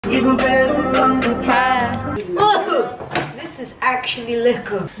Oh, this is actually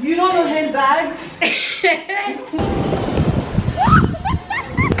liquor. You don't know handbags?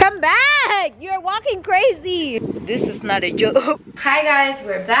 Come back! You're walking crazy. This is not a joke. Hi guys,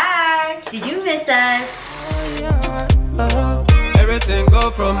 we're back. Did you miss us? Everything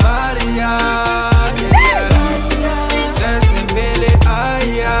go from Maria. Sensibility,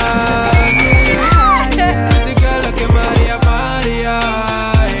 pretty girl like a Maria, Maria.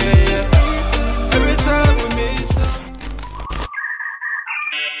 Every time we meet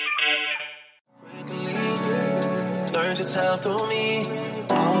learn yourself through me.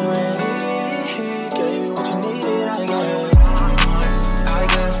 Already gave you what you needed, I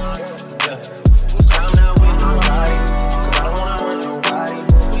guess. Yeah. So I'm not with nobody, cause I don't wanna hurt nobody.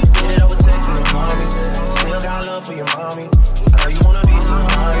 Get it over text and call me. Still got love for your mommy. I know you wanna be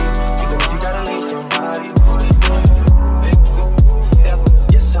somebody, even if you gotta leave somebody.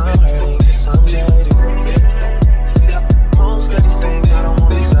 Yes, I'm hurting, yes, I'm jaded. Most of these things I don't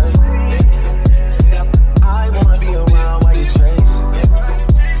wanna say. I wanna be around while you chase.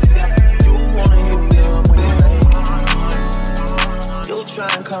 You wanna hit me up when you make. You'll try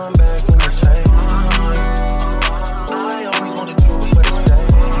and come back when you fake. I always want the truth, but it's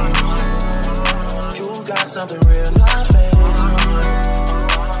dangerous. You got something real, not fake.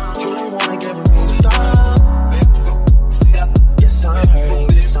 You wanna give me stop. Yes, I'm hurting,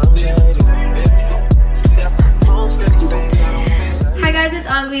 yes, I'm jaded. Most of these things I don't wanna say. Hi guys, it's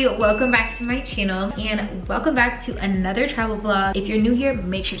Angwi. Welcome back to my channel and welcome back to another travel vlog. If you're new here,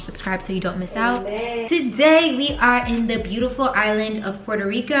 make sure to subscribe so you don't miss out. Today we are in the beautiful island of Puerto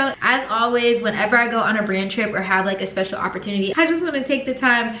Rico. As always, whenever I go on a brand trip or have like a special opportunity, I just want to take the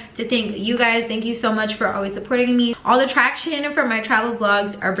time to thank you guys. Thank you so much for always supporting me. All the traction from my travel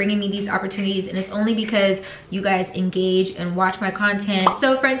vlogs are bringing me these opportunities, and it's only because you guys engage and watch my content.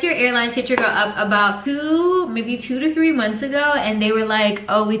 So Frontier Airlines hit your girl up about maybe 2 to 3 months ago, and they were like,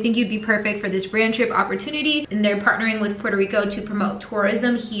 oh, we think you'd be perfect for this brand trip opportunity, and they're partnering with Puerto Rico to promote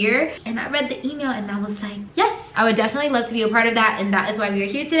tourism here. And I read the email and I was like, yes, I would definitely love to be a part of that, and that is why we are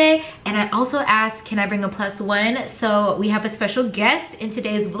here today. And I also asked, can I bring a +1? So we have a special guest in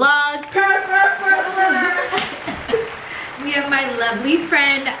today's vlog. We have my lovely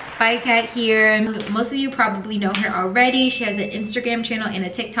friend Cat here. Most of you probably know her already. She has an Instagram channel and a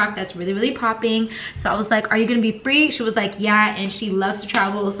TikTok that's really popping. So I was like, are you gonna be free? She was like, yeah, and she loves to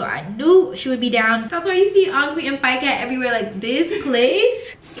travel, so I knew she would be down. That's why you see Angwi and Cat everywhere. Like, this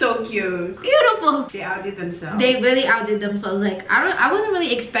place, So cute. beautiful. They outdid themselves. They really outdid themselves. Like, I wasn't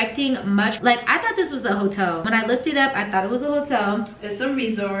really expecting much. Like, I thought this was a hotel. When I looked it up, I thought it was a hotel. It's a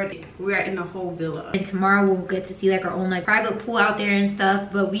resort. We're in the whole villa. And tomorrow we'll get to see like our own like private pool out there and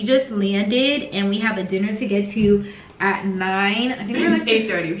stuff. But we just landed and we have a dinner to get to at 9. I think we're It's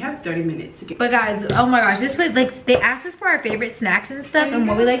like 8:30. We have 30 minutes to get. But guys, oh my gosh, this was like, they asked us for our favorite snacks and stuff and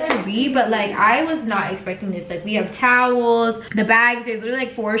what we like to read, but like I was not expecting this. Like, we have towels, the bags, there's literally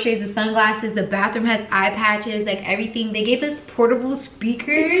like 4 shades of sunglasses, the bathroom has eye patches, like everything. They gave us portable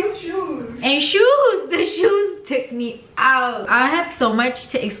speakers Shoes. and shoes. The shoes took me out. I have so much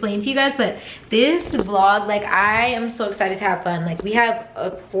to explain to you guys, but this vlog, like, I am so excited to have fun. Like, we have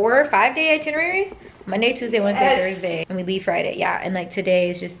a 4 or 5 day itinerary. Monday, Tuesday, Wednesday, Thursday, and we leave Friday. Yeah, and like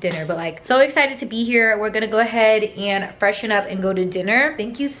today is just dinner, but like so excited to be here. We're gonna go ahead and freshen up and go to dinner.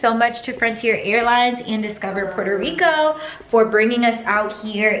 Thank you so much to Frontier Airlines and Discover Puerto Rico for bringing us out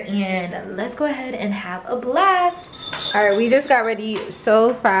here, and let's go ahead and have a blast. All right, we just got ready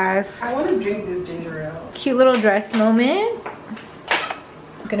so fast. I want to drink this ginger ale. Cute little dress moment.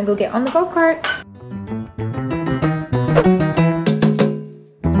 I'm gonna go get on the golf cart.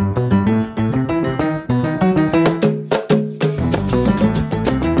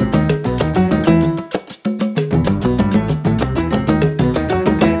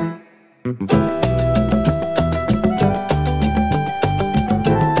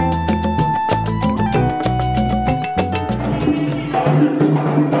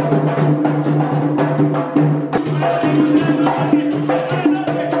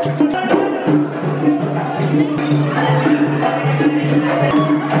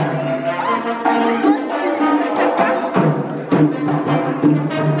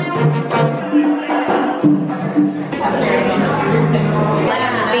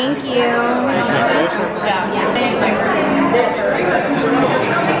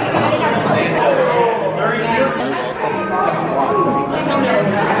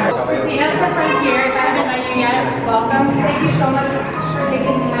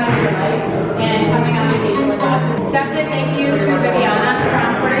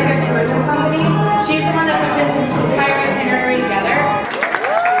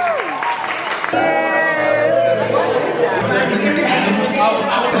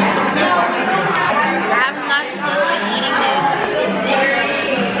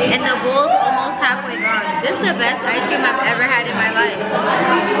 ever had in my life.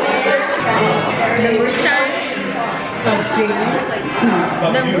 The moonshine.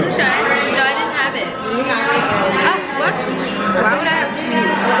 The moonshine. No, I didn't have it. Ah, what? Why would I have two?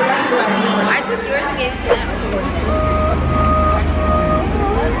 I took yours and gave it to them.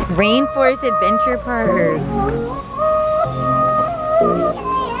 Rainforest Adventure Park.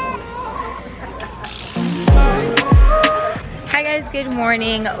 Hi guys, good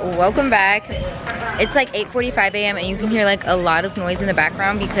morning. Welcome back. It's like 8:45 a.m. and you can hear like a lot of noise in the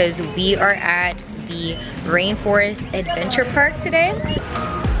background because we are at the Rainforest Adventure Park today.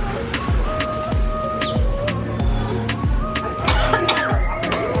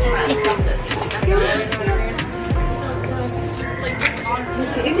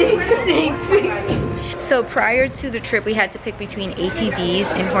 So prior to the trip, we had to pick between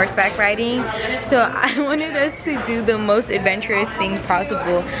ATVs and horseback riding. So I wanted us to do the most adventurous thing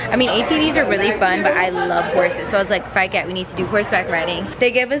possible. I mean, ATVs are really fun, but I love horses. So I was like, FAQ, we need to do horseback riding.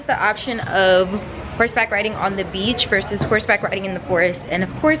 They gave us the option of horseback riding on the beach versus horseback riding in the forest. And of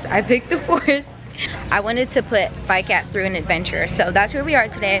course, I picked the forest. I wanted to put FAQ through an adventure. So that's where we are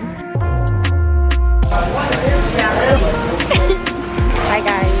today. Hi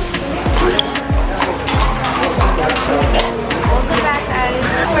guys. Welcome back guys.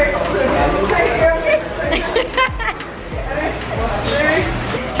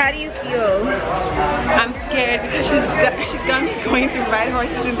 How do you feel? I'm scared because she's done going to ride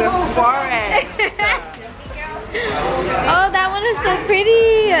horses in the forest. Oh, that one is so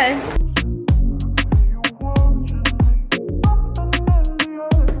pretty.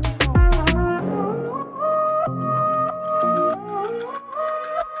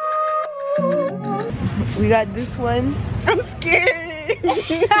 We got this one. I'm scared.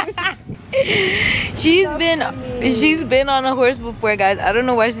 She's been on a horse before, guys. I don't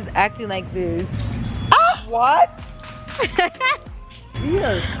know why she's acting like this. Ah! What?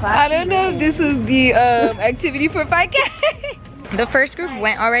 I don't know if this was the activity for 5K. The first group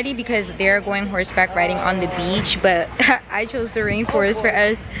went already because they're going horseback riding on the beach, but I chose the rainforest for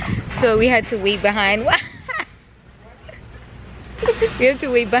us, so we had to wait behind. We have to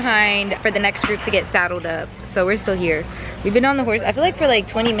wait behind for the next group to get saddled up. So we're still here. We've been on the horse, I feel like for like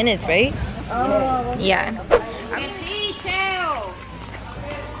 20 minutes, right? Yeah.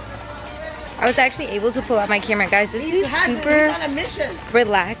 I was actually able to pull out my camera. Guys, this is super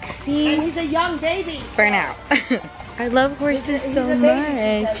relaxing. And he's a young baby. For now. I love horses so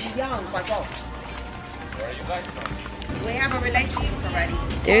much. We have a relationship already.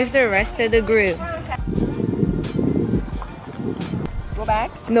 There's the rest of the group. Go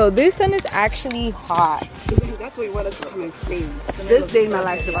back. No, this sun is actually hot. That's what you want us to come and see. This day in my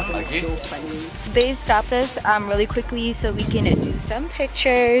life is about to be so funny. They stopped us really quickly so we can do some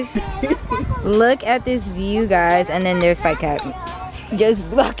pictures. Look at this view, guys. And then there's Fight Cat just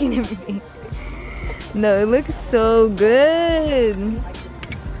blocking everything. No, it looks so good.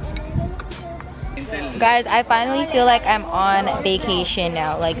 Guys, I finally feel like I'm on vacation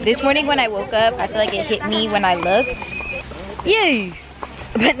now. Like this morning when I woke up, I feel like it hit me when I looked. Yay!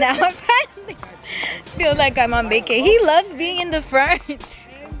 But now I finally feel like I'm on vacation. He loves being in the front.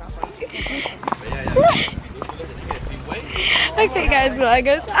 Okay guys, well I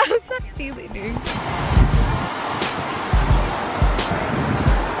guess I'll talk to you later.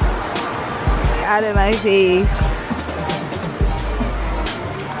 Out of my face.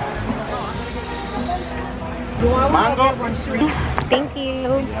 Mango. Thank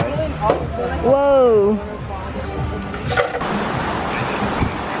you. Whoa.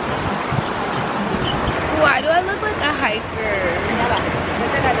 Why do I look like a hiker?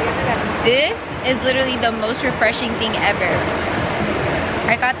 This is literally the most refreshing thing ever.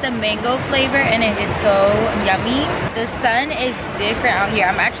 I got the mango flavor and it is so yummy. The sun is different out here.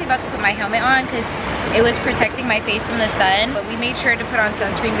 I'm actually about to put my helmet on because it was protecting my face from the sun. But we made sure to put on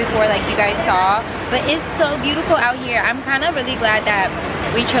sunscreen before, like you guys saw. But it's so beautiful out here. I'm kind of really glad that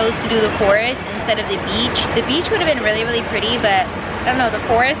we chose to do the forest instead of the beach. The beach would have been really, really pretty, but I don't know, the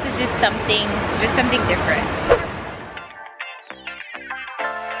forest is just something different.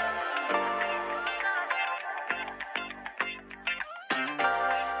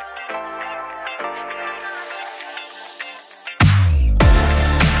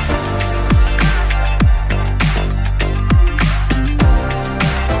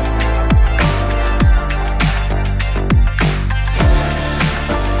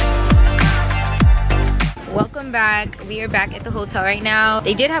 welcome back. We are back at the hotel right now.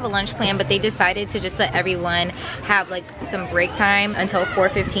 They did have a lunch plan, but they decided to just let everyone have like some break time until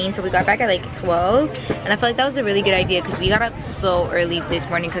 4:15. So we got back at like 12, and I feel like that was a really good idea because we got up so early this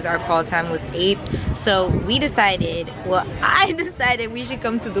morning because our call time was 8. So we decided, well, I decided we should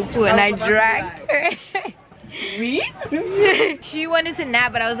come to the pool, and I dragged her. Me? She wanted to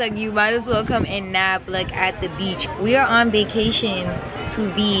nap, but I was like, you might as well come and nap like at the beach. We are on vacation to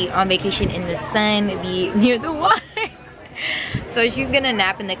be on vacation in the sun, be near the water. So she's gonna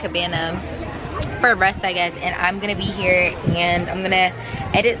nap in the cabana for rest, I guess, and I'm gonna be here and I'm gonna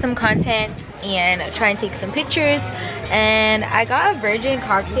edit some content and try and take some pictures. And I got a virgin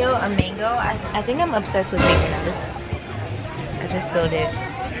cocktail, a mango. I think I'm obsessed with mango now. I just spilled it.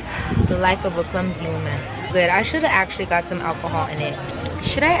 The life of a clumsy woman. Good. I should have actually got some alcohol in it.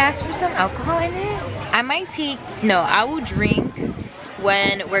 Should I ask for some alcohol in it? I might take, no, I will drink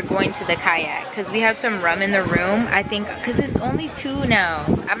when we're going to the kayak because we have some rum in the room, I think, because it's only 2 now.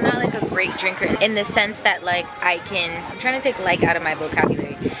 I'm not like a great drinker in the sense that like I'm trying to take like out of my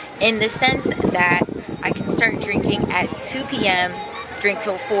vocabulary, in the sense that I can start drinking at 2 p.m, drink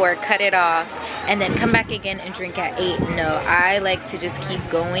till 4, cut it off, and then come back again and drink at 8. No, I like to just keep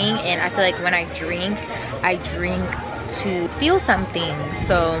going, and I feel like when I drink to feel something.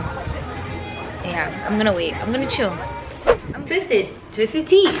 So yeah, I'm gonna wait, I'm gonna chill. I'm twisted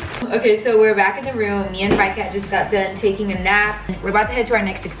tea. Okay, so we're back in the room. Me and Cat just got done taking a nap. We're about to head to our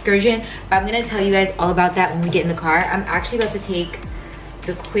next excursion, but I'm gonna tell you guys all about that when we get in the car. I'm actually about to take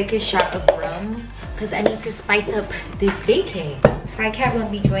the quickest shot of rum because I need to spice up this vacay. Cat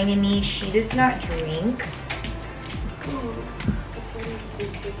won't be joining me. She does not drink.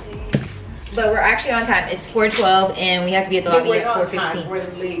 But we're actually on time. It's 4:12 and we have to be at the lobby at 4:15. We're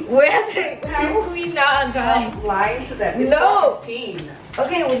late. How are we not on time? I'm lying to them. It's no. 4:15.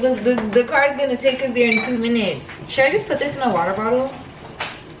 Okay, well the car's gonna take us there in 2 minutes. Should I just put this in a water bottle?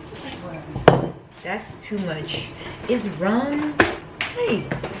 That's too much. Is rum? Hey,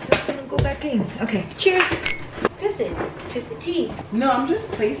 it's gonna go back in. Okay, cheers. Twisted tea. No, I'm just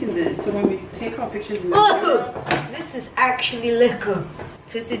placing this so when we take our pictures in the Oh, this is actually liquor.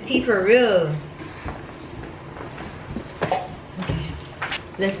 Twisted tea for real. Okay,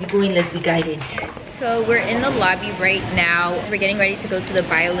 let's be going, let's be guided. So we're in the lobby right now. We're getting ready to go to the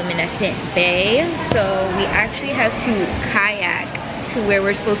Bioluminescent Bay. So we actually have to kayak to where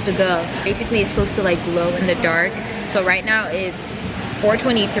we're supposed to go. Basically, it's supposed to like glow in the dark. So right now it's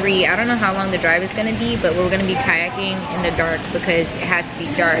 4:23. I don't know how long the drive is gonna be, but we're gonna be kayaking in the dark because it has to be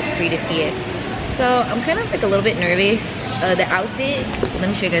dark for you to see it. So I'm kind of like a little bit nervous. The outfit, let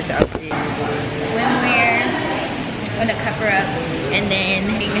me show you guys the outfit. Swimwear, I'm gonna cover up, and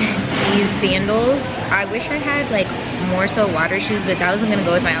then these sandals. I wish I had like more so water shoes, but that wasn't gonna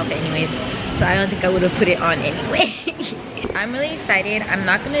go with my outfit anyways, so I don't think I would have put it on anyway. I'm really excited. I'm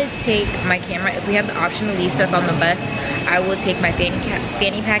not gonna take my camera. If we have the option to leave stuff on the bus, I will take my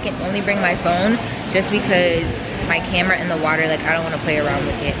fanny pack and only bring my phone, just because my camera in the water, like I don't want to play around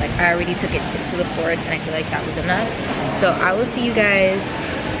with it. Like I already took it to the forest and I feel like that was enough. So I will see you guys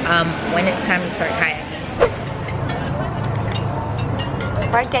when it's time to start kayaking.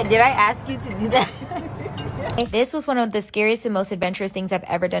 Cat, did I ask you to do that? This was one of the scariest and most adventurous things I've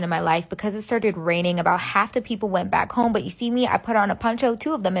ever done in my life because it started raining. About half the people went back home, but you see me, I put on a poncho,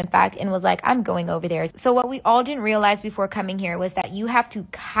 2 of them in fact, and was like, I'm going over there. So what we all didn't realize before coming here was that you have to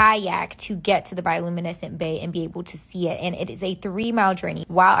kayak to get to the Bioluminescent Bay and be able to see it, and it is a 3-mile journey.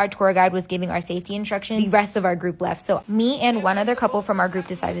 While our tour guide was giving our safety instructions, the rest of our group left. So me and one other couple from our group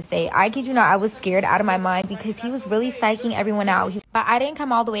decided to stay. I kid you not, I was scared out of my mind because he was really psyching everyone out. But I didn't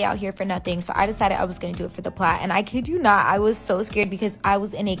come all the way out here for nothing, so I decided I was going to do it for the plot. And I kid you not, I was so scared because I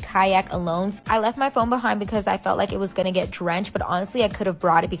was in a kayak alone. I left my phone behind because I felt like it was going to get drenched, but honestly I could have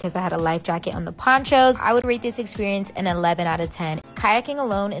brought it because I had a life jacket on the ponchos. I would rate this experience an 11 out of 10. Kayaking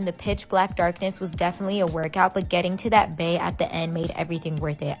alone in the pitch black darkness was definitely a workout, but getting to that bay at the end made everything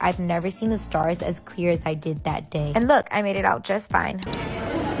worth it. I've never seen the stars as clear as I did that day. And look, I made it out just fine.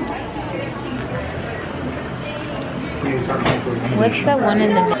 What's the one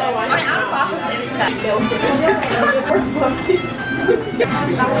in the middle?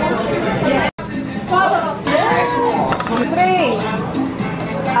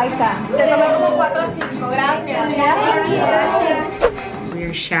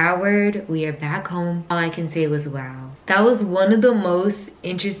 We're showered, we are back home. All I can say was wow. That was one of the most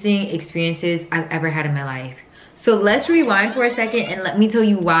interesting experiences I've ever had in my life. So let's rewind for a second and let me tell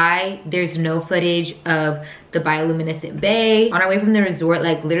you why there's no footage of the bioluminescent bay. On our way from the resort,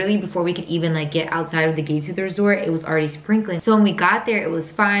 like literally before we could even like get outside of the gates of the resort, it was already sprinkling. So when we got there, it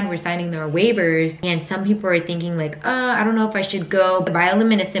was fine. We're signing our waivers, and some people are thinking like, I don't know if I should go. The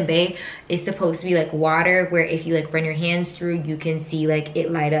bioluminescent bay is supposed to be like water where if you like run your hands through, you can see like it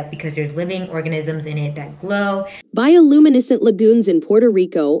light up because there's living organisms in it that glow. Bioluminescent lagoons in Puerto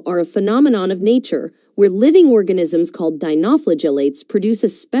Rico are a phenomenon of nature where living organisms called dinoflagellates produce a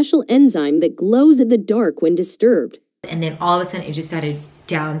special enzyme that glows in the dark when disturbed. And then all of a sudden it just started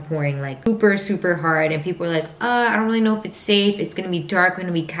downpouring like super hard, and people were like, I don't really know if it's safe. It's gonna be dark. We're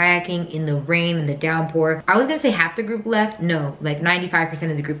gonna be kayaking in the rain and the downpour. I was gonna say half the group left. No, like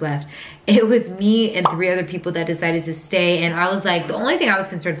 95% of the group left. It was me and 3 other people that decided to stay, and I was like, the only thing I was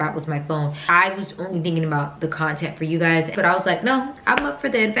concerned about was my phone. I was only thinking about the content for you guys, but I was like, no, I'm up for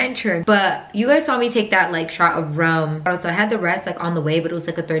the adventure. But you guys saw me take that like shot of rum. So I had the rest like on the way, but it was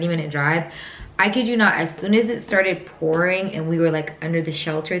like a 30-minute drive. I kid you not, as soon as it started pouring and we were like under the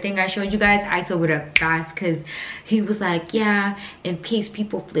shelter thing I showed you guys, I sobered up fast because he was like, yeah, in case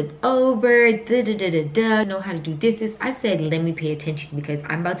people flip over, know how to do this. I said, let me pay attention because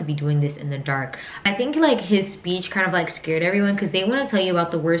I'm about to be doing this in the dark. I think like his speech kind of like scared everyone because they want to tell you about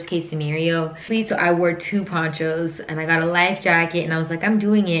the worst case scenario. So I wore 2 ponchos and I got a life jacket and I was like, I'm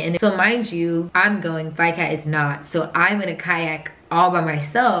doing it. And so mind you, I'm going, Vicat is not. So I'm in a kayak all by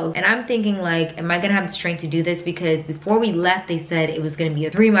myself, and I'm thinking like, am I gonna have the strength to do this? Because before we left, they said it was gonna be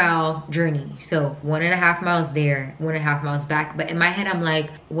a 3-mile journey, so 1.5 miles there, 1.5 miles back. But in my head, I'm like,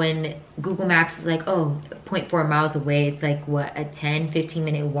 when Google Maps is like, oh, 0.4 miles away, it's like what, a 10-15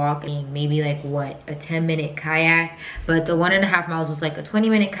 minute walk, and maybe like what, a 10-minute kayak. But the 1.5 miles was like a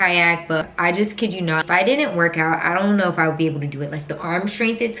 20-minute kayak. But I just kid you not, if I didn't work out, I don't know if I would be able to do it. Like the arm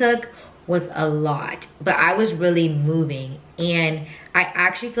strength it took was a lot, but I was really moving, and I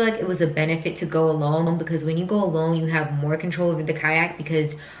actually feel like it was a benefit to go alone, because when you go alone you have more control over the kayak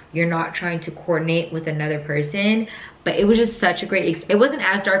because you're not trying to coordinate with another person. But it was just such a great experience. It wasn't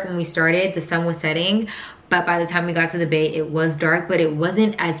as dark when we started, the sun was setting, but by the time we got to the bay it was dark, but it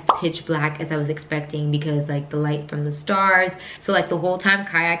wasn't as pitch black as I was expecting because like the light from the stars. So like the whole time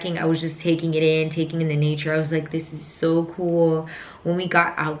kayaking I was just taking it in, taking in the nature. I was like, this is so cool. When we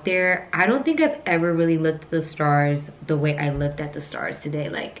got out there, I don't think I've ever really looked at the stars the way I looked at the stars today.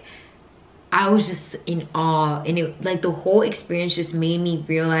 Like I was just in awe, and it like the whole experience just made me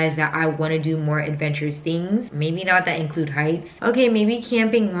realize that I want to do more adventurous things. Maybe not that include heights. Okay, maybe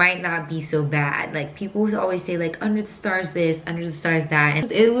camping might not be so bad. Like people always say like under the stars this, under the stars that,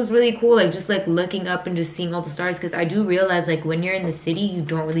 and it was really cool, like just like looking up and just seeing all the stars, because I do realize like when you're in the city you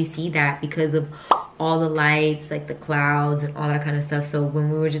don't really see that because of all the lights, like the clouds and all that kind of stuff. So when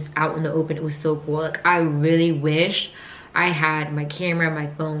we were just out in the open, it was so cool. Like I really wish I had my camera, my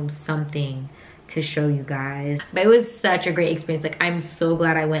phone, something to show you guys. But it was such a great experience. Like I'm so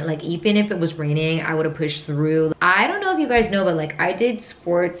glad I went. Like even if it was raining, I would have pushed through. I don't know if you guys know, but like I did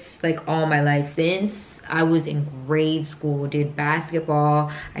sports like all my life since I was in grade school. Did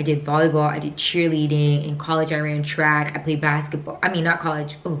basketball, I did volleyball, I did cheerleading. In college I ran track, I played basketball. I mean, not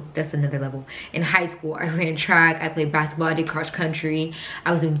college, oh, that's another level. In high school I ran track, I played basketball, I did cross country,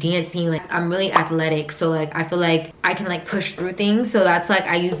 I was doing dancing. Like I'm really athletic, so like I feel like I can like push through things. So that's like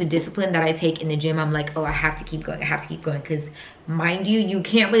I use the discipline that I take in the gym. I'm like, oh, I have to keep going, I have to keep going, because mind you, you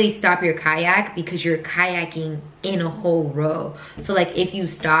can't really stop your kayak because you're kayaking in a whole row. So like if you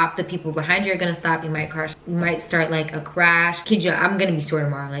stop, the people behind you are gonna stop, you might crash, you might start like a crash. Kid you, I'm gonna be sore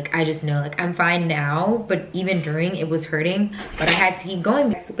tomorrow. Like I just know, like I'm fine now, but even during it was hurting, but I had to keep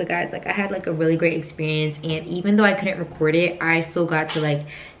going. But guys, like I had like a really great experience, and even though I couldn't record it, I still got to like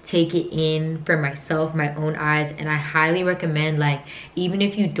take it in for myself, my own eyes. And I highly recommend, like even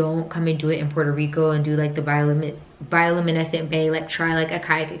if you don't come and do it in Puerto Rico and do like the bioluminescent bay, like try like a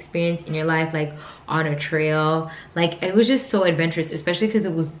kayak experience in your life, like on a trail. Like it was just so adventurous, especially because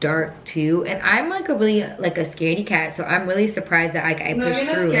it was dark too, and I'm like a really like a scaredy cat, so I'm really surprised that like I pushed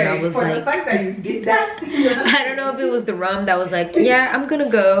through. And I was like, the fact that you did that. I don't know if it was the rum that was like, yeah, I'm gonna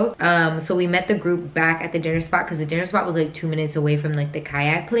go. So we met the group back at the dinner spot, because the dinner spot was like 2 minutes away from like the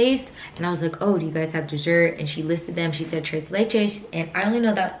kayak place, and I was like, oh, do you guys have dessert? And she listed them. She said tres leches, and I only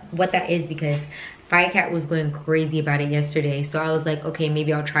know that what that is because Vicat was going crazy about it yesterday. So I was like, okay,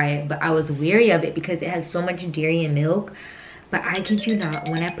 maybe I'll try it. But I was weary of it because it has so much dairy and milk. But I kid you not,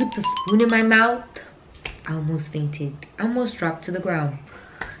 when I put the spoon in my mouth, I almost fainted. I almost dropped to the ground.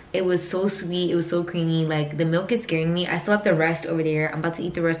 It was so sweet, it was so creamy. Like the milk is scaring me. I still have the rest over there. I'm about to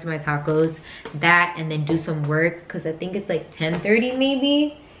eat the rest of my tacos, that, and then do some work, because I think it's like 10:30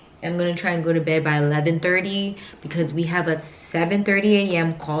 maybe. I'm gonna try and go to bed by 11:30 because we have a 7:30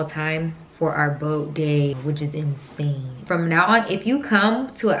 a.m. call time for our boat day, which is insane. From now on, if you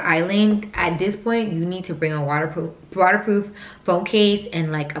come to an island at this point, you need to bring a waterproof phone case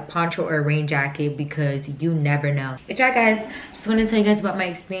and like a poncho or a rain jacket because you never know. But yeah guys, just wanted to tell you guys about my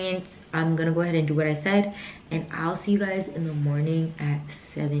experience. I'm gonna go ahead and do what I said, and I'll see you guys in the morning at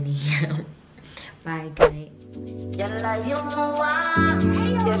 7 a.m. Bye, good night.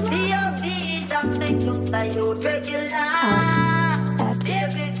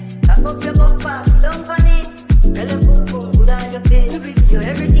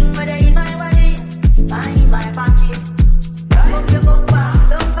 Everything but in my body, my pocket.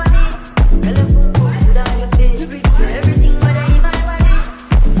 Everything but in my body,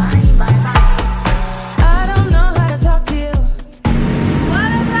 my pocket. I don't know how to talk to you.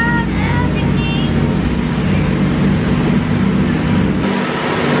 What about everything?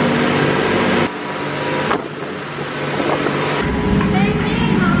 Make me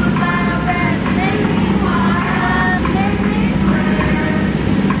move my breath, make me wanna, make me sweat,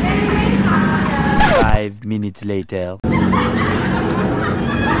 make me harder. 5 minutes later.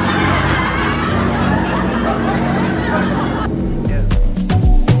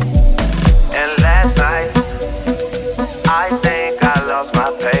 And last night, I think I lost my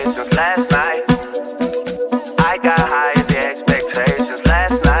patience. Last night, I got high in the expectations.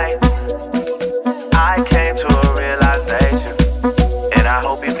 Last night, I came to a realization, and I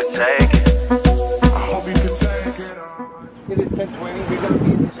hope you can take it. I hope you can take it all. It is 10:20. We're going to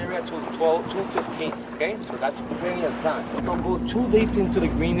be in this area till 2:15. Okay, so that's plenty of time. Don't go too deep into the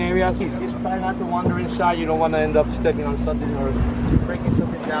green areas. Just try not to wander inside. You don't want to end up stepping on something or breaking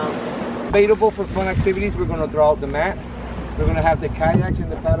something down. Available for fun activities, we're going to throw out the mat. We're going to have the kayaks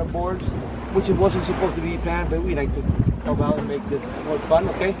and the paddle boards, which it wasn't supposed to be planned, but we like to help out and make it more fun,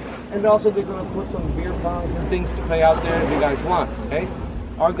 okay? And also we're going to put some beer pongs and things to play out there if you guys want, okay?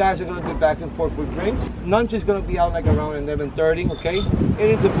 Our guys are going to be back and forth with drinks. Lunch is going to be out like around 11:30, okay? It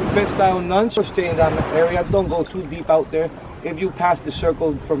is a buffet style lunch, so stay in that area. Don't go too deep out there. If you pass the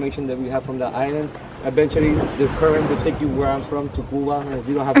circle formation that we have from the island, eventually the current will take you where I'm from to Cuba, and if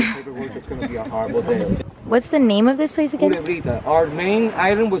you don't have the paperwork, it's going to be a horrible day. What's the name of this place again? Cuelbrita. Our main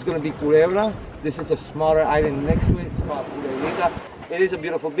island was going to be Cuelbrita. This is a smaller island next to it. It's called Cuelbrita. It is a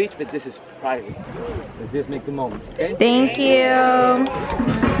beautiful beach, but this is private. Let's just make the moment, okay? Thank you.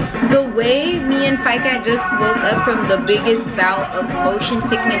 The way me and Fika just woke up from the biggest bout of motion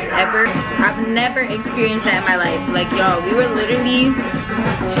sickness ever, I've never experienced that in my life. Like, y'all, we were literally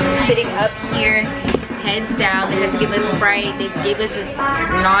sitting up here, heads down. They had to give us Sprite. They gave us this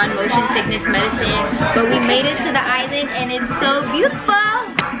non-motion sickness medicine. But we made it to the island, and it's so beautiful.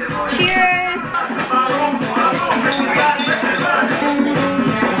 Cheers.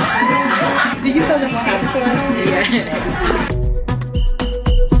 Did you tell them what happened to us? Yeah.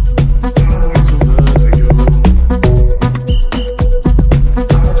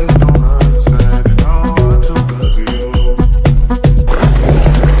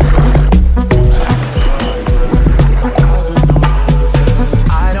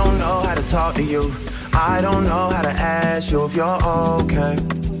 I don't know how to ask you if you're okay.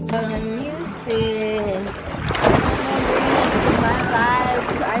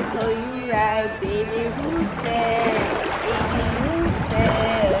 I told you right, baby. Who said? Baby, you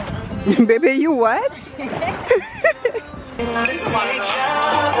said. Baby, you what? I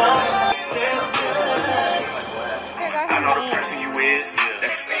know the person you is.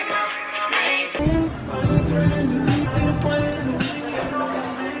 That's Scenic.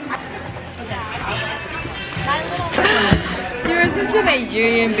 You're such a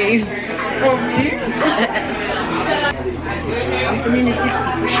Nigerian babe. For me? I'm feeling a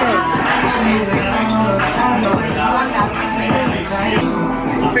tipsy for sure.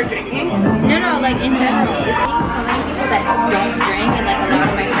 For drinking? No, like in general. It seems so many people that don't drink, and like a lot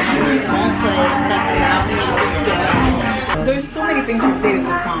of my friends don't, so it's like allowing me to go. There's so many things she said in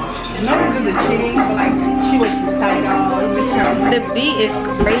the song. Not only just the cheating, but like she was suicidal. The beat is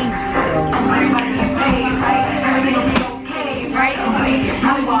crazy though.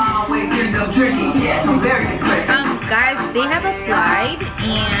 Guys, they have a slide,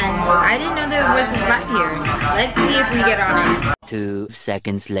 and I didn't know there was a slide here. Let's see if we get on it. 2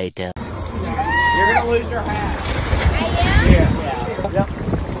 seconds later. You're gonna lose your hat. I am? Yeah. Yep.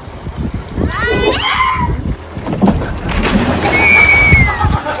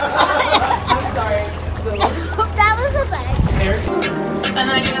 That was a bag.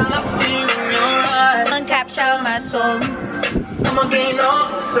 One capture my soul.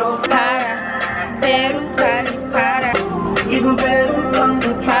 Para, pero para. You How you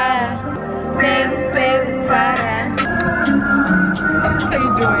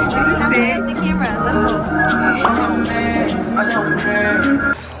doing? Is this it? The camera.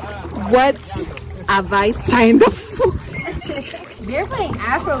 What have I signed up for? We're playing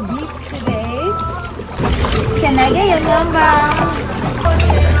Afrobeat today. Can I get your number?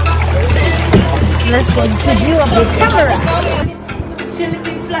 Let's go to view of the camera.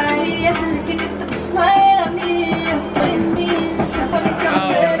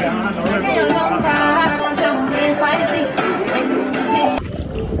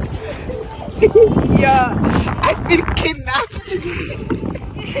 Yeah, I've been kidnapped.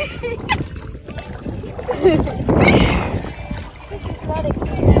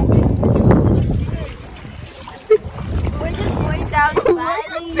 We're just going down the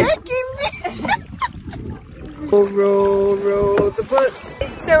valley. Taking me. Row the butts.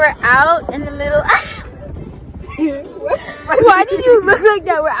 So we're out in the middle. Why did you look like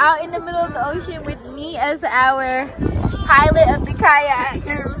that? We're out in the middle of the ocean with me as our pilot of the kayak.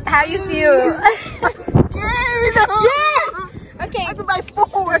 How you feel? Scared. Yeah. Okay. I can buy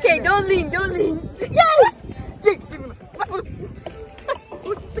 4. Okay, don't lean. Yes.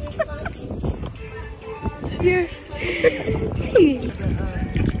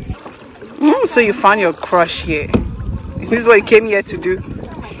 So you found your crush here. This is what you came here to do. But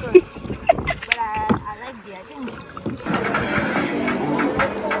I like the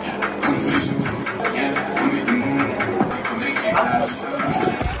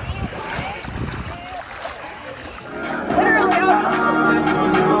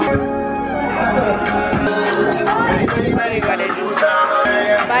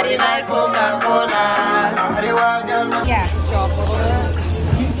Body like Coca-Cola. Yeah.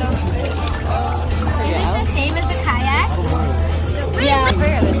 Is it the same as the kayak? Yeah.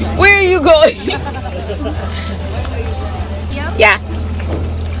 Where are you going? Yeah.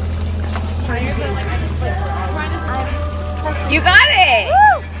 You got it.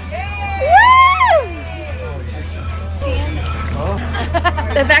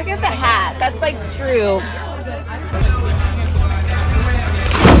 The back of the hat. That's like true.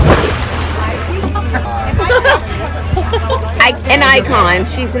 An icon.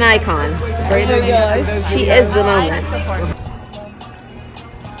 She's an icon. She is the moment.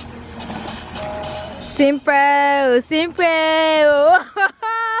 Simple.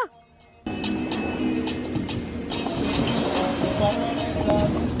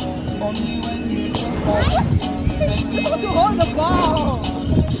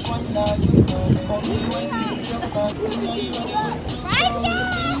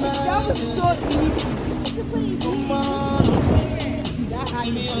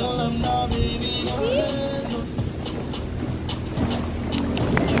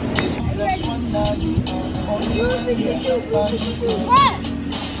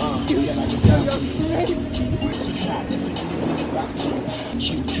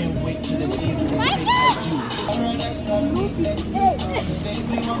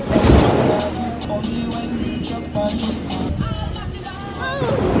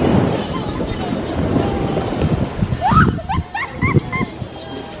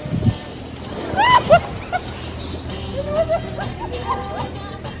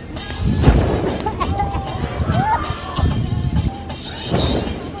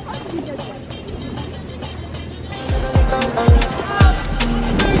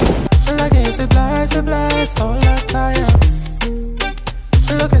 All our tires.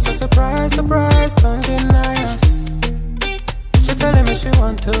 Look, it's a surprise, don't deny us. She telling me she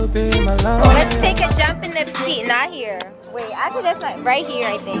want to be my lover. Let's take a jump in the seat. Not here. Wait, actually that's not right here,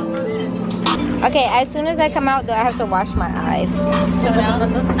 I think. Okay, as soon as I come out though, I have to wash my eyes.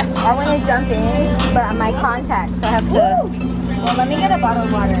 I want to jump in, but my contacts, so I have to. Well, let me get a bottle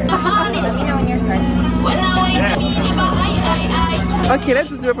of water. Let me know when you're starting. Okay, let's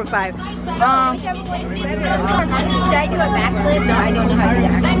do 0.5. Should I do a backflip? No, I don't know how to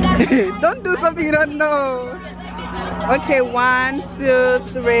do that. Don't do something you don't know. Okay, 1, 2,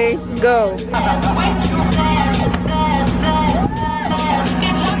 3, go.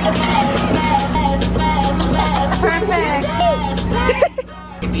 Perfect.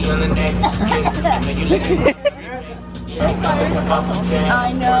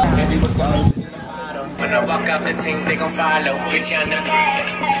 I know. When I walk out, the things they gon' follow. Get you on the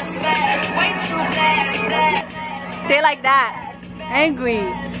Stay like that. Angry.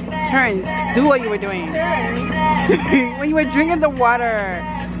 Turn. Do what you were doing. When you were drinking the water.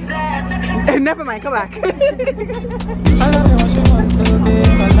 Never mind. Come back. Good.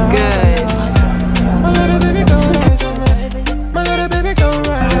 My little baby go rise on me. My little baby go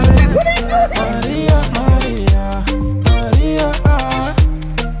rise. Maria, Maria, Maria.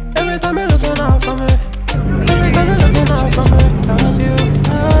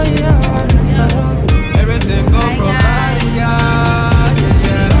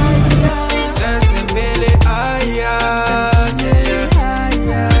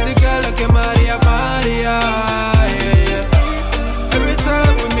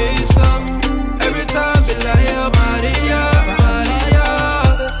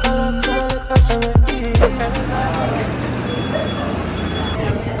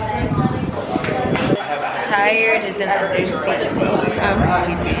 Is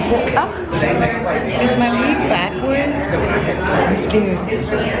my wig backwards? Click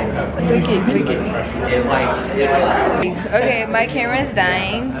it. Okay, my camera's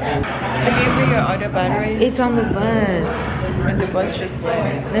dying. Have you bring your other batteries? It's on the bus. And the bus just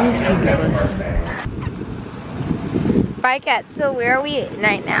went. Let me see the bus. Bye, Kat. So where are we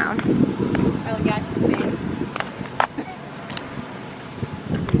right now?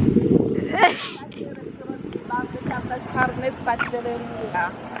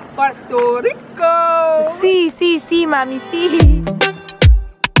 Puerto Rico! Sí, mami, sí.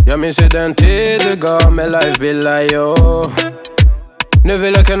 Jag minns den tid du gav mig life billar, yo. Nu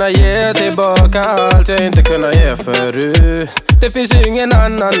vill jag kunna ge tillbaka allt jag inte kunna ge förut. Det finns ingen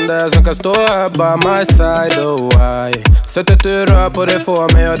annan där som kan stå här by my side, oh why. Sättet du rör på det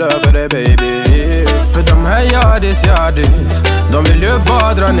får mig att dö för det, baby. För de här yardis, de vill ju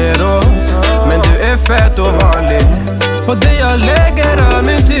bara dra ner oss. Men du är fett och vanlig. Och det jag lägger av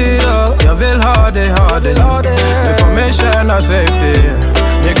min tid, jag vill ha dig. Du får mig känna safety.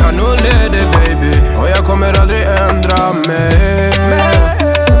 Jag kan nog leda, baby. Och jag kommer aldrig ändra mig.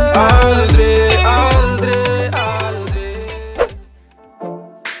 Aldrig.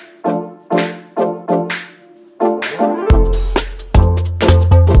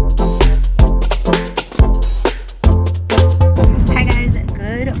 Hi guys,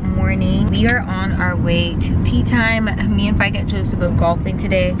 good morning. We are on our way to tea time. Me and Faika chose to go golfing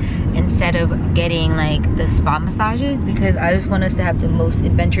today instead of getting like the spa massages because I just want us to have the most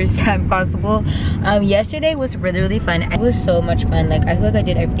adventurous time possible. Yesterday was really fun. It was so much fun. Like I feel like I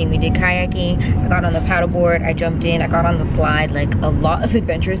did everything. We did kayaking, I got on the paddleboard, I jumped in, I got on the slide, like a lot of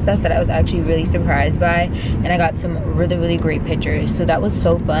adventurous stuff that I was actually really surprised by, and I got some really great pictures. So that was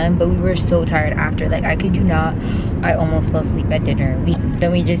so fun, but we were so tired after. Like I kid you not, I almost fell asleep at dinner.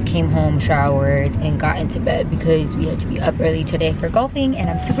 Then we just came home, showered, and got into bed because we had to be up early today for golfing, and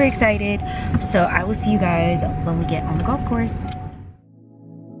I'm super excited. So I will see you guys when we get on the golf course.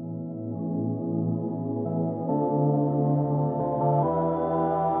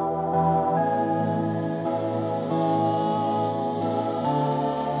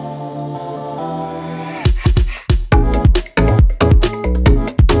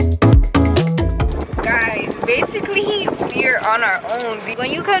 On our own.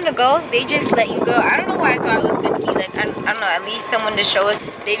 When you come to golf, they just let you go. I don't know why I thought it was gonna be like, I don't know, at least someone to show us.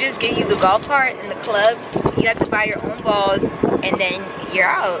 They just give you the golf cart and the clubs. You have to buy your own balls and then you're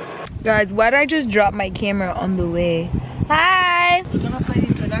out. Guys, why did I just drop my camera on the way? Hi! We're gonna play the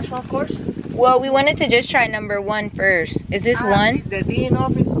international course? Well, we wanted to just try number 1 first. Is this one? The DN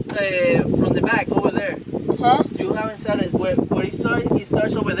office from the back over there. Huh? You haven't said it. Where he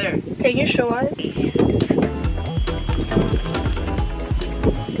starts over there. Can you show us?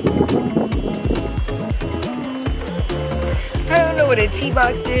 I don't know what a tee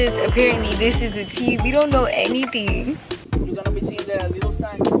box is. Apparently this is a tee. We don't know anything. You're gonna be seeing the little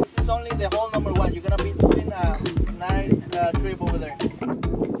sign. This is only the hole number 1. You're gonna be doing a nice trip over there.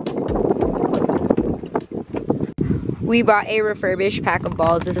 We bought a refurbished pack of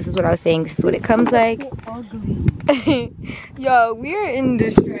balls. This is what I was saying. This is what it comes like. Yo, we're in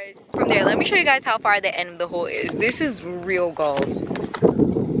distress. From there, let me show you guys how far the end of the hole is. This is real golf.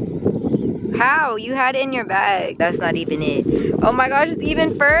 How? You had it in your bag. That's not even it. Oh my gosh, it's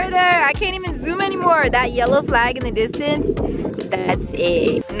even further. I can't even zoom anymore. That yellow flag in the distance, that's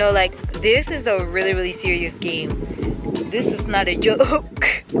it. No, like, this is a really serious game. This is not a joke.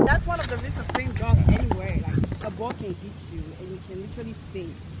 That's one of the reasons playing golf anywhere. Like, a ball can hit you and you can literally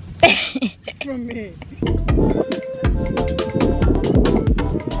faint from it.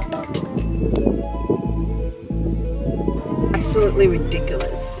 Absolutely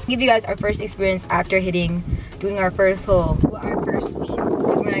ridiculous. Give you guys our first experience after doing our first hole. Well, our first week,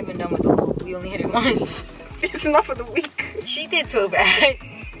 because we're not even done with the hole. We only hit it once. It's enough for the week. She did so bad.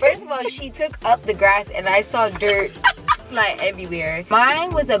 First of all, she took up the grass and I saw dirt fly everywhere.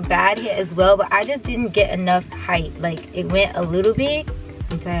 Mine was a bad hit as well, but I just didn't get enough height. Like, it went a little bit.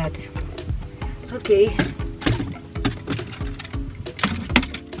 I'm sad. Okay.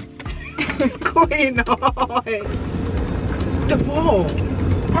 What's going on? The ball.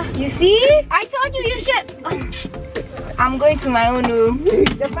 You see? I told you should. I'm going to my own room.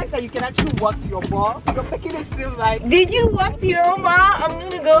 The fact that you can actually walk to your ball, you're making it seem like... Did you walk to your own ball? I'm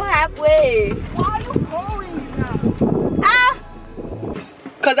gonna go halfway. Why are you going now? Ah!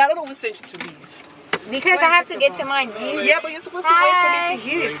 Because I don't know who sent you to leave. Because I have to get to mine. Yeah, but you're supposed to wait for me to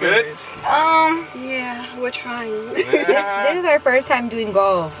hit it first. Yeah, we're trying. This is our first time doing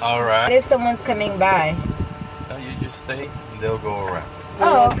golf. Alright. What if someone's coming by? You just stay and they'll go around.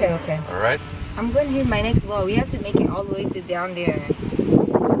 Oh, okay. Alright? I'm going to hit my next vlog. We have to make it all the way to down there.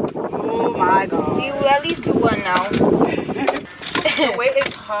 Oh my god. We will at least do one now. The way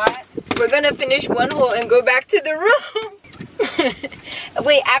it's hot. We're gonna finish one hole and go back to the room.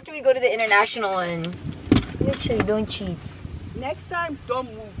 Wait, after we go to the international one. Make sure you don't cheat. Next time, don't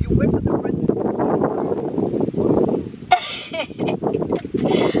move. You wait for the person.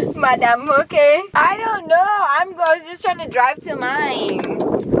 Madam, okay? I don't know. I was just trying to drive to mine.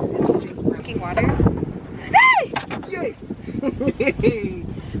 Drinking water. Hey! Yay!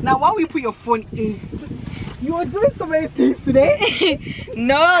 Now, why will you put your phone in? You were doing so many things today.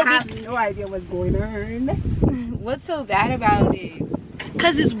 No, I have no idea what's going on. What's so bad about it?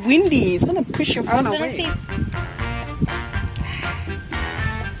 Because it's windy. It's gonna push your phone away. Say,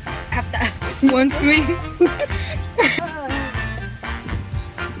 after one swing.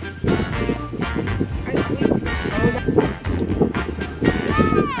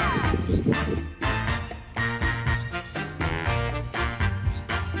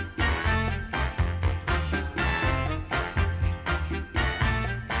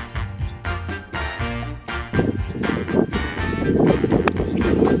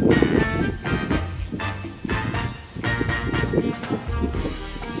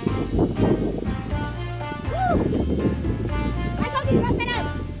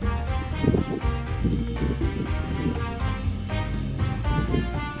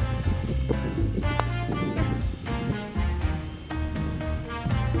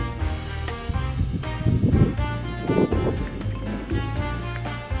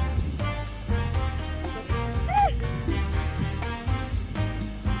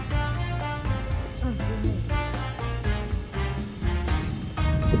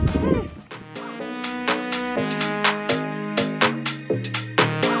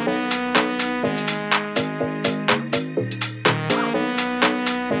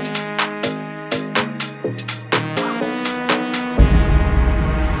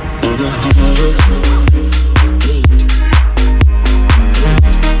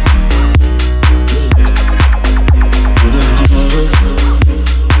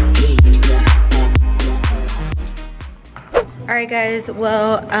 Alright guys,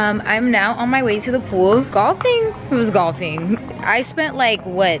 well I'm now on my way to the pool. Golfing was golfing. I spent like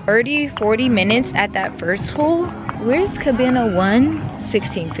what, 30-40 minutes at that first hole. Where's Cabana 1?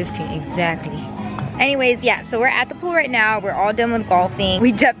 16, 15 exactly. Anyways, yeah, so we're at the pool right now. We're all done with golfing.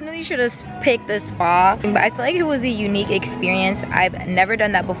 We definitely should have picked the spa, but I feel like it was a unique experience. I've never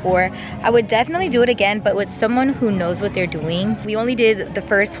done that before. I would definitely do it again, but with someone who knows what they're doing. We only did the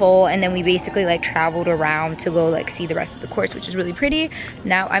first hole and then we basically like traveled around to go like see the rest of the course, which is really pretty.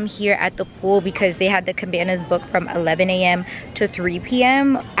 Now I'm here at the pool because they had the cabanas booked from 11 a.m. to 3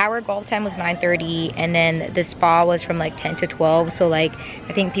 p.m. Our golf time was 9:30 and then the spa was from like 10 to 12. So like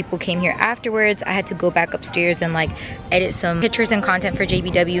I think people came here afterwards. I had to go back upstairs and like edit some pictures and content for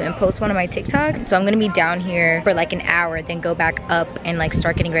JBW and post one of my TikTok. So I'm gonna be down here for like an hour, then go back up and like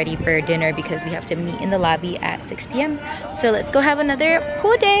start getting ready for dinner because we have to meet in the lobby at 6 p.m. So let's go have another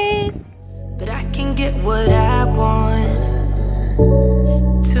pool day. But I can get what I want.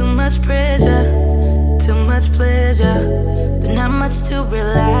 Too much pressure, too much pleasure, but not much to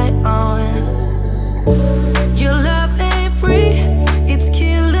rely on. Your love ain't free, it's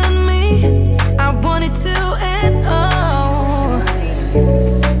killing me. I want it to end all.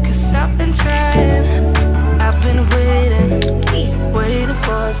 I've been trying, I've been waiting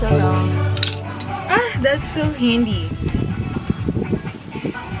for so long. Ah, that's so handy.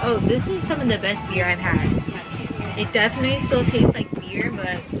 Oh, this is some of the best beer I've had. It definitely still tastes like beer,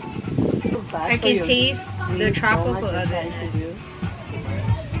 but I can taste the tropical of it.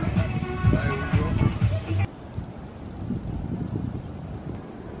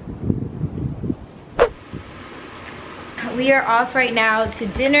 We are off right now to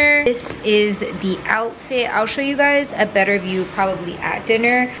dinner. This is the outfit. I'll show you guys a better view probably at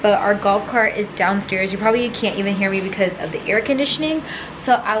dinner, but our golf cart is downstairs. You probably can't even hear me because of the air conditioning.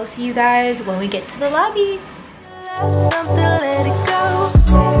 So I'll see you guys when we get to the lobby. Something, let it go.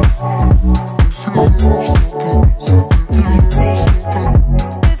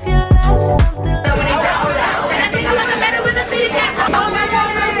 If you love something,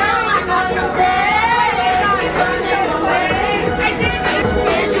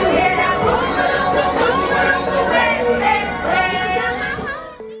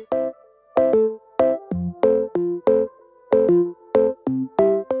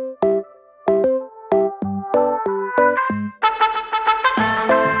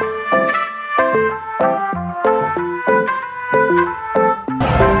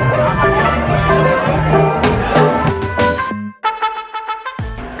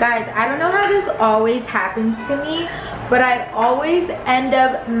 always happens to me, but I always end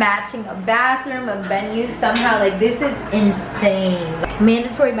up matching a bathroom, a venue somehow. Like, this is insane.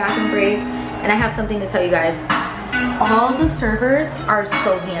 Mandatory bathroom break, and I have something to tell you guys. All the servers are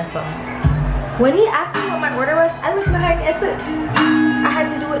so handsome. When he asked me what my order was, I looked behind me, I said, I had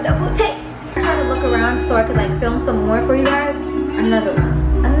to do a double take. I'm trying to look around so I could like film some more for you guys. Another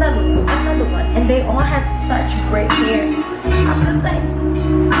one, another one, another one. And they all have such great hair. I'm just like,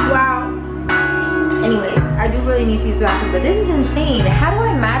 wow. Anyways, I do really need to use the bathroom, but this is insane. How do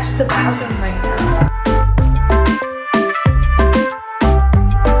I match the bathroom right now?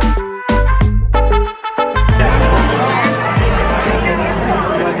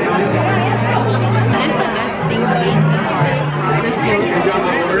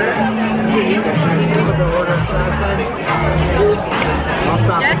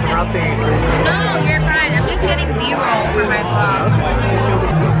 No, you're fine. I'm just getting B-roll for my vlog.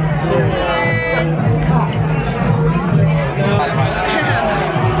 Cheers.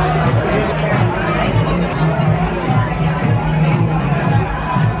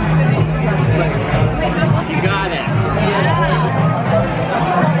 You got it.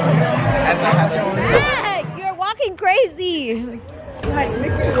 Heck, you're walking crazy. Like,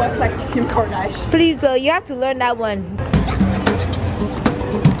 make me walk like Kim Kardashian. Please go. You have to learn that one.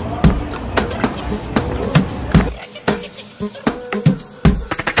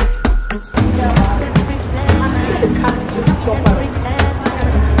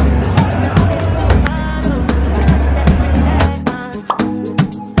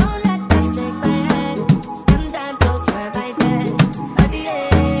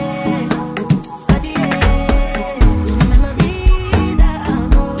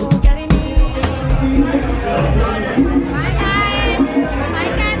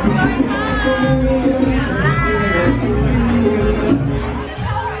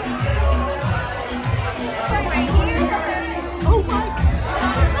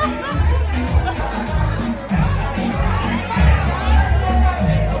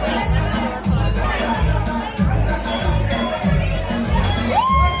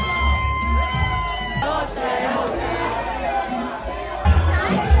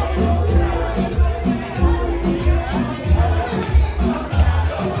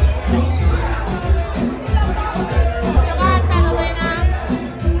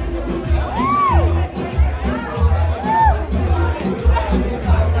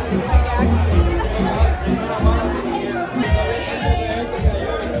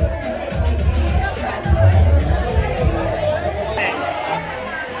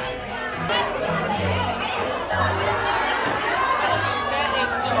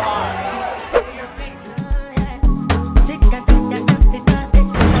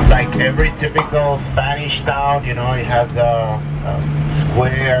 Every typical Spanish town, you know, it has a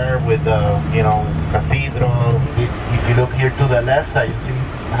square with a, you know, cathedral. If you look here to the left side, you see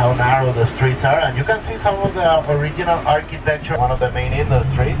how narrow the streets are, and you can see some of the original architecture, one of the main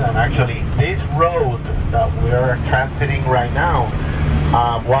industries. And actually, this road that we're transiting right now,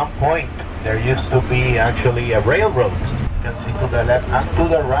 at one point, there used to be actually a railroad. You can see to the left and to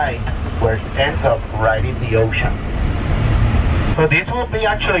the right, where it ends up right in the ocean. So this will be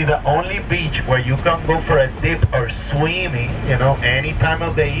actually the only beach where you can go for a dip or swimming, you know, any time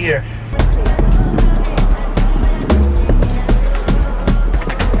of the year.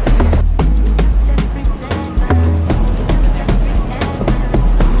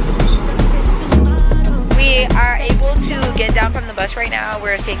 We are able to get down from the bus right now.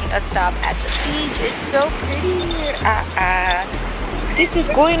 We're taking a stop at the beach. It's so pretty here. This is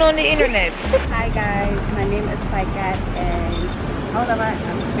going on the internet. Hi guys, my name is Faikat and how old am I?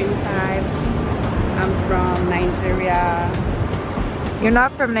 I'm 25. I'm from Nigeria. You're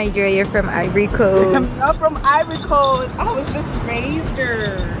not from Nigeria, you're from Ivory Coast. I'm not from Ivory Coast. I was just raised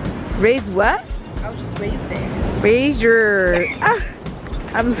there. Raised what? I was just raised there. Raised her.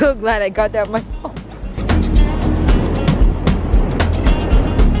 I'm so glad I got that myself.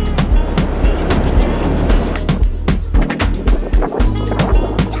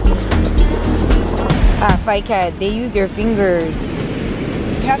 Fight Cat, they use their fingers.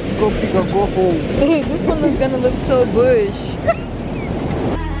 You have to go big or go home. This one is gonna look so bush.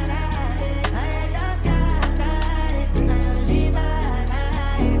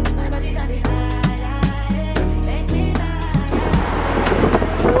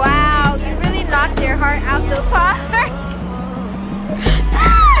 Wow, you really knocked their heart out the park.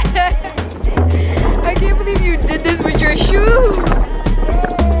 I can't believe you did this with your shoes.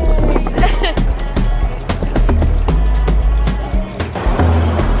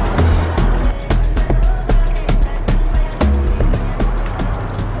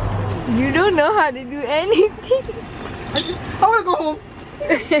 anything. I want to go home.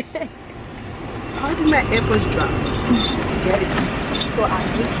 How did my AirPods drop? Get it. So I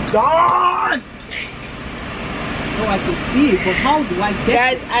just done. No, I can see it, but how do I get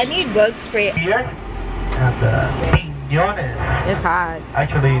Guys, I need bug spray. Here and piñones. It's hot.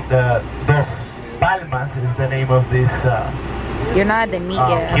 Actually, the Dos Palmas is the name of this You're not at the meat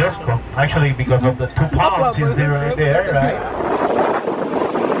yet. kiosco. Actually, because of the 2 palms is there right there, right?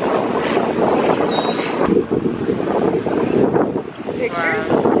 pictures?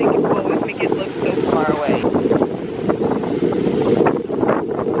 Make it forward, make it look so far away.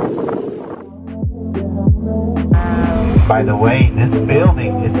 By the way, this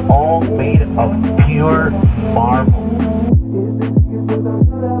building is all made of pure marble.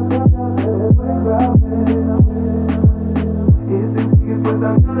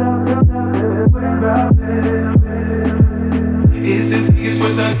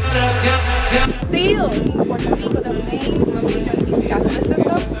 Still, Puerto Rico, the main religion is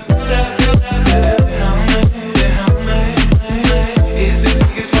Catholicism.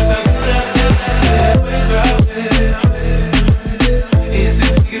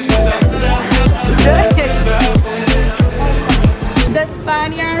 The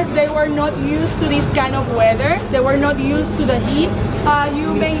Spaniards, they were not used to this kind of weather. They were not used to the heat.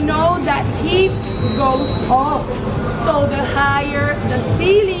 You may know that heat goes up. So the higher the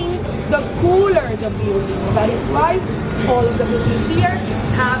ceiling, the cooler the building. That is why all of the buildings here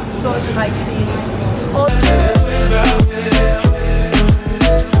have such high ceilings.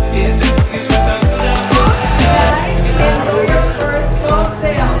 Enjoy your first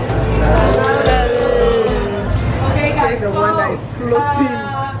cocktail. Okay guys, The one that is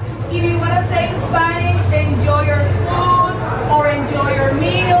floating. if you want to say in Spanish, enjoy your food, or enjoy your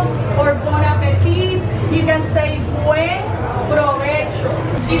meal, or bon appetit, you can say buen provecho.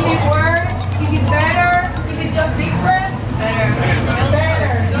 Is it worse? Is it better? Is it just different? Better.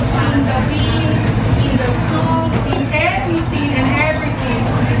 Better. In the beans, in the soup, in anything and everything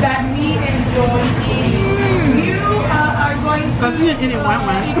that we enjoy eating. You are going to, if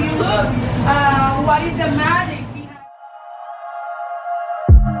you look, what is the magic behind?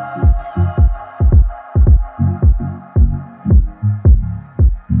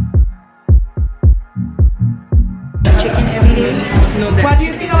 Chicken every day. What do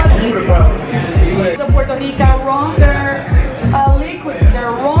you think about the Puerto Rico rum? They're liquids,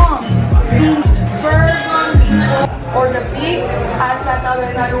 they're rum. The first one or the pig at La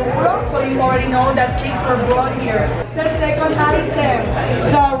Taberna Lúpulo, so you already know that pigs were brought here. The second item,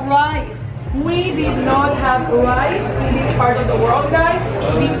 the rice. We did not have rice in this part of the world, guys,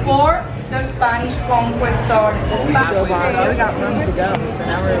 before the Spanish conquest started. We got room to go, so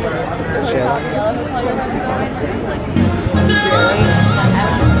now we're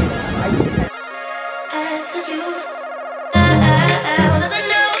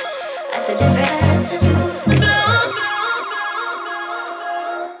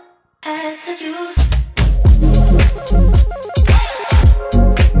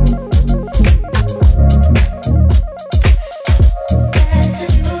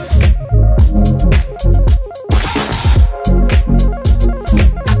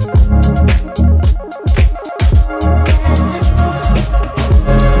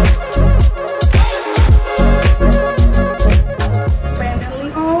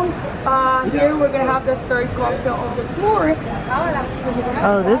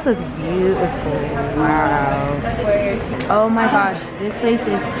Oh, this looks beautiful. Wow. Oh my gosh, this place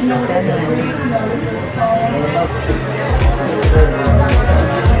is stunning.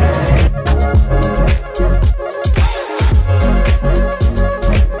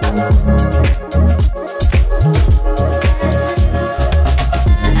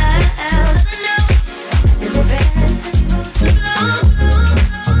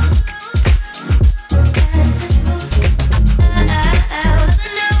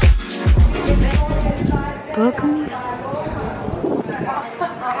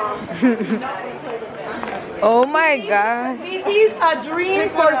 Oh my god. This is a dream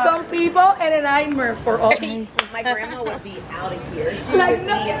for some people and a nightmare for others. My grandma would be out of here. Like,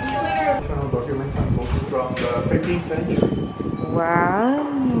 no. Documents and books from the 15th century. Wow.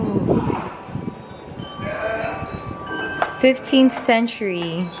 15th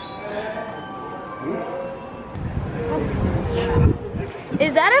century.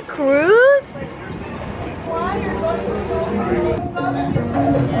 Is that a cruise?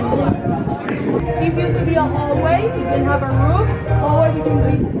 This used to be a hallway, it didn't have a roof, hallway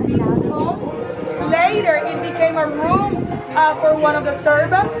between these homes. Later, it became a room for one of the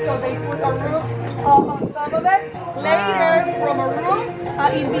servants, so they put a roof on top of it. Later, from a room,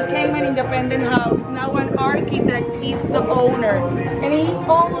 it became an independent house. Now an architect is the owner, and he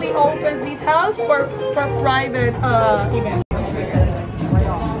only opens this house for private events.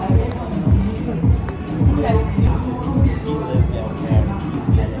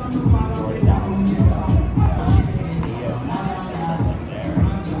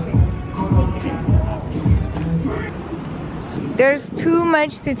 There's too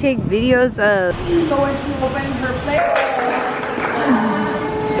much to take videos of. So when she opened her place,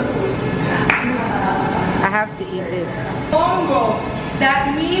 I have to eat this. Longgg,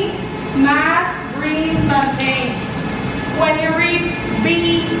 that means smashed green plantains. When you read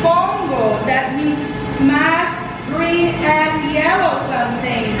Bongo, that means smashed green and yellow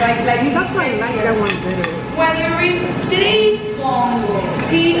plantains. Like that's why I like that one better. When you read Trip Bongo,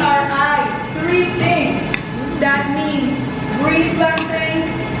 T-R-I, 3 things, that means green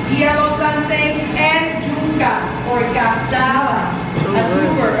plantains, yellow plantains, and yuca or cassava, a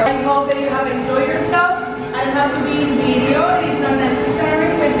tuber. I hope that you have enjoyed yourself. I don't have to be in video. It's not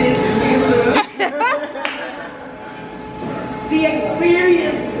necessary with this new look. The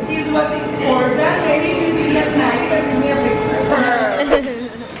experience is what's important. Maybe if you see me at night, give me a picture.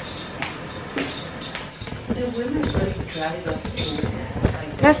 The women's body dries up so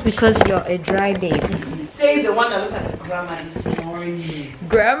bad. That's because you're a dry baby. Say the one that look at the grandma this morning.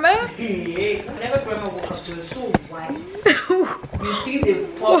 Grandma? Whenever grandma woke up, they were so white. You think they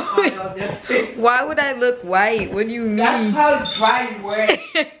pop out of their face. Why would I look white? What do you mean? That's how dry you were.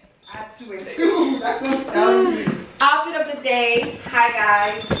 Add 2 and 2. That's what I'm telling you. Outfit of the day. Hi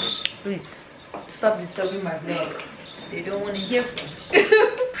guys. Please stop disturbing my vlog. They don't want to hear from me.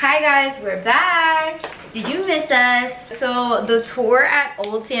 Hi guys, we're back. Did you miss us? So the tour at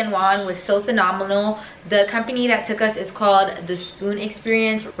Old San Juan was so phenomenal. The company that took us is called The Spoon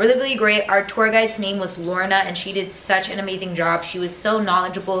Experience. Really, really great. Our tour guide's name was Lorna, and she did such an amazing job. She was so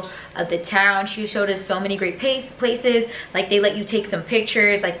knowledgeable of the town. She showed us so many great places. Like, they let you take some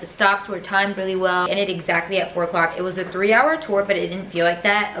pictures. Like, the stops were timed really well. Ended exactly at 4 o'clock. It was a 3-hour tour, but it didn't feel like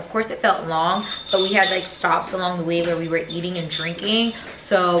that. Of course, it felt long, but we had like stops along the way where we were eating and drinking.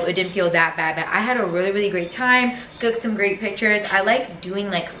 So it didn't feel that bad, but I had a really, really great time. Took some great pictures. I like doing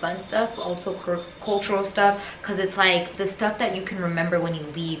like fun stuff, also cultural stuff, because it's like the stuff that you can remember when you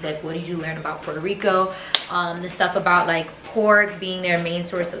leave. Like, what did you learn about Puerto Rico? The stuff about like pork being their main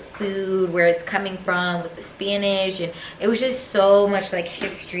source of food, where it's coming from with the Spanish, and it was just so much like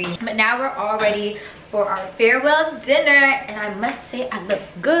history. But now we're all ready for our farewell dinner, and I must say I look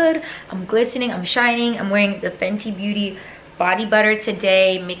good. I'm glistening, I'm shining. I'm wearing the Fenty Beauty body butter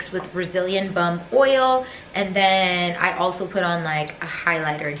today mixed with Brazilian bum oil, and then I also put on like a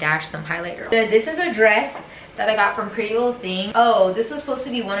highlighter, dashed some highlighter. This is a dress that I got from Pretty Little Thing. Oh, this was supposed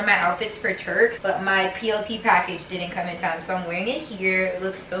to be one of my outfits for Turks, but my PLT package didn't come in time, so I'm wearing it here. It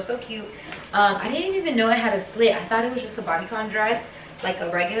looks so, so cute. I didn't even know it had a slit. I thought it was just a bodycon dress, like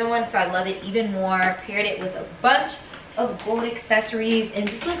a regular one, so I love it even more. Paired it with a bunch of gold accessories and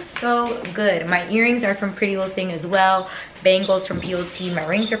just looks so good. My earrings are from Pretty Little Thing as well. Bangles from PLT. My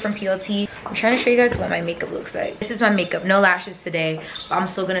rings are from PLT. I'm trying to show you guys what my makeup looks like. This is my makeup. No lashes today, but I'm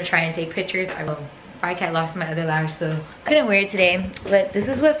still gonna try and take pictures. I will. Ficat lost my other lash, so couldn't wear it today. But this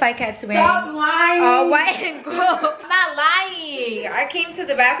is what Ficat's wearing. Stop lying. Oh, white and gold. I'm not lying. I came to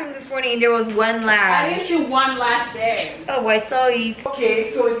the bathroom this morning and there was one lash. I didn't see one lash there. Oh, I saw it.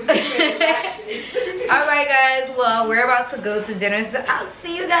 Okay, so it's different lashes. All right, guys. Well, we're about to go to dinner, so I'll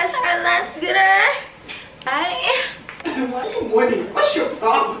see you guys at our last dinner. Bye. Why are you mourning? What's your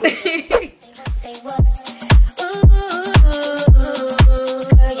problem? Say what? Ooh,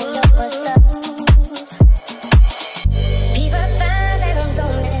 girl, you know what's up.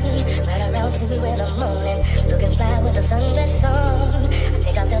 In the morning, looking fly with a sundress on. I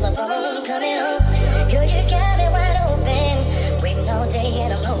think I feel a bone coming on. Girl, you got me wide open, waiting all day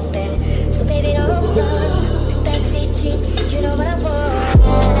and I'm hoping. So baby, don't run, backseat Jeep, you know what I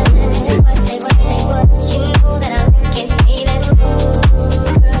want. Say what, say what, say what, you know that I like it, feeling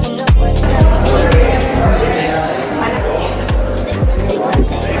rude. Girl, you know what's up. Say what,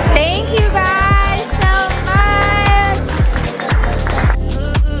 say what. Thank you guys so much.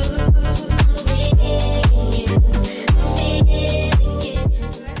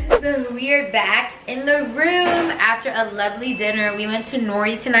 So we're back in the room after a lovely dinner. We went to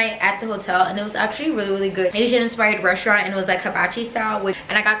Nori tonight at the hotel, and it was actually really, really good. Asian inspired restaurant, and it was like hibachi style, and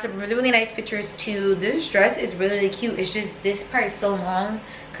I got some really, really nice pictures too. This dress is really, really cute. It's just this part is so long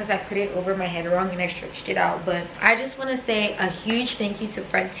because I put it over my head wrong and I stretched it out. But I just want to say a huge thank you to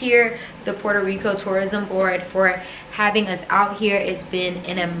Frontier, the Puerto Rico Tourism Board, for having us out here. It's been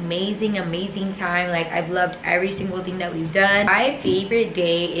an amazing time. Like, I've loved every single thing that we've done. My favorite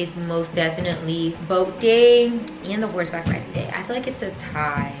day is most definitely boat day and the horseback riding day. I feel like it's a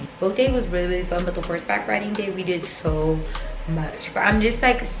tie. Boat day was really fun, but the horseback riding day, we did so much. But I'm just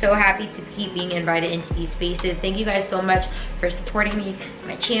like so happy to keep being invited into these spaces. Thank you guys so much for supporting me,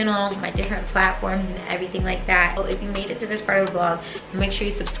 my channel, my different platforms and everything like that. So if you made it to this part of the vlog, make sure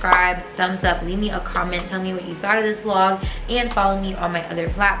you subscribe, thumbs up, leave me a comment, tell me what you thought of this vlog, and follow me on my other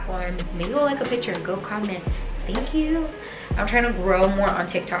platforms. Maybe go like a picture, go comment. Thank you. I'm trying to grow more on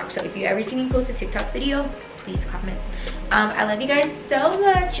TikTok, so if you ever see me post a TikTok video, please comment. I love you guys so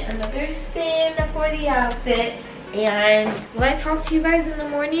much. Another spin for the outfit. And will I talk to you guys in the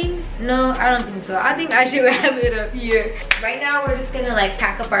morning? No, I don't think so. I think I should wrap it up here. Right now, we're just gonna like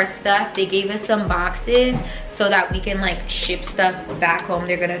pack up our stuff. They gave us some boxes so that we can like ship stuff back home.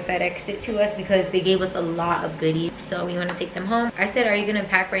 They're gonna FedEx it to us because they gave us a lot of goodies. So we wanna take them home. I said, are you gonna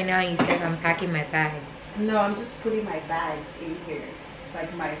pack right now? You said, I'm packing my bags. No, I'm just putting my bags in here,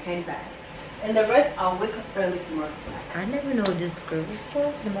 like my handbags. And the rest, I'll wake up early tomorrow to pack. I never know what this girl was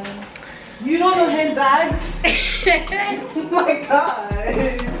talking about. You don't know handbags? Oh my god.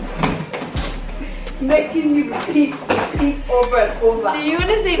 Making you repeat over and over. Do you want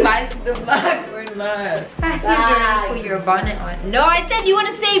to say bye to the vlog or not? I said you put your bonnet on. No, I said you want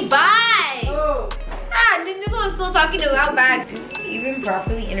to say bye. Oh. Ah, then this one's still talking about bags. Even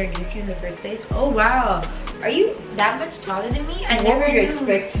properly introduce you in the first place. Oh wow. Are you that much taller than me? I never knew. What were you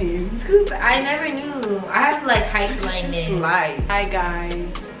expecting? Scoop, I never knew. I have like height blindness. Hi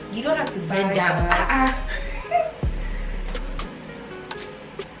guys. You don't have to bend down.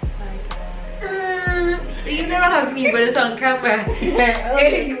 So you never hug me, but it's on camera.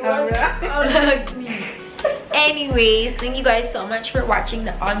 If you want to hug me. Anyways, thank you guys so much for watching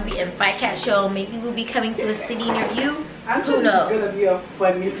the Angwi and Bycat show. Maybe we'll be coming to a city near you. Who knows? It's gonna be a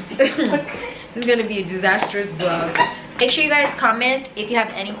funny It's gonna be a disastrous vlog. Make sure you guys comment if you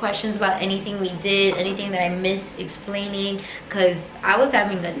have any questions about anything we did, anything that I missed explaining, because I was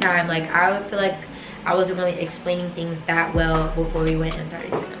having a good time. Like, I would feel like I wasn't really explaining things that well before we went and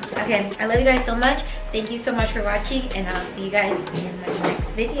started doing them. So, okay, I love you guys so much. Thank you so much for watching, and I'll see you guys in my next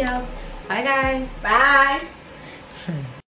video. Bye guys. Bye.